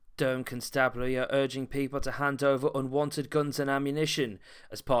Durham Constabulary are urging people to hand over unwanted guns and ammunition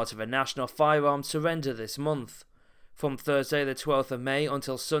as part of a national firearms surrender this month. From Thursday the 12th of May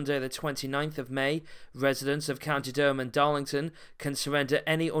until Sunday the 29th of May, residents of County Durham and Darlington can surrender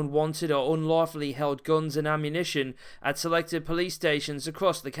any unwanted or unlawfully held guns and ammunition at selected police stations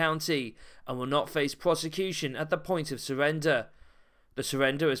across the county and will not face prosecution at the point of surrender. The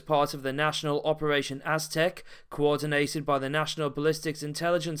surrender is part of the National Operation Aztec, coordinated by the National Ballistics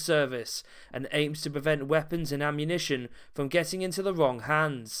Intelligence Service, and aims to prevent weapons and ammunition from getting into the wrong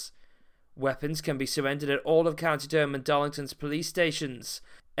hands. Weapons can be surrendered at all of County Durham and Darlington's police stations.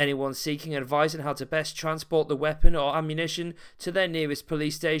 Anyone seeking advice on how to best transport the weapon or ammunition to their nearest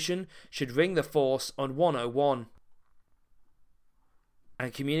police station should ring the force on 101.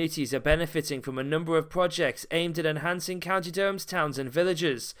 And communities are benefiting from a number of projects aimed at enhancing County Durham's towns and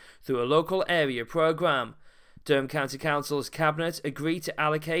villages through a local area programme. Durham County Council's Cabinet agreed to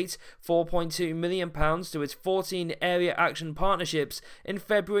allocate £4.2 million to its 14 area action partnerships in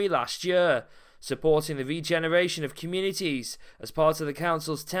February last year, supporting the regeneration of communities as part of the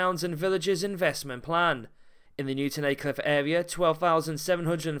Council's Towns and Villages investment plan. In the Newton Aycliffe area,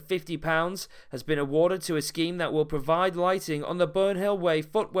 £12,750 has been awarded to a scheme that will provide lighting on the Burnhill Way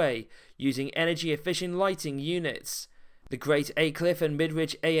footway using energy-efficient lighting units. The Great Aycliffe and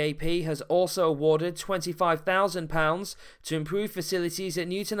Midridge AAP has also awarded £25,000 to improve facilities at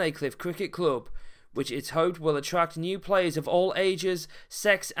Newton Aycliffe Cricket Club, which it's hoped will attract new players of all ages,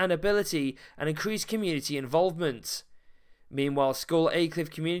 sex and ability and increase community involvement. Meanwhile, Skull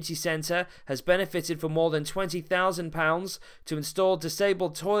Aycliffe Community Centre has benefited from more than £20,000 to install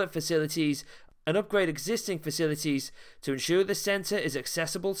disabled toilet facilities and upgrade existing facilities to ensure the centre is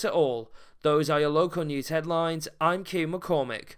accessible to all. Those are your local news headlines. I'm Q McCormick.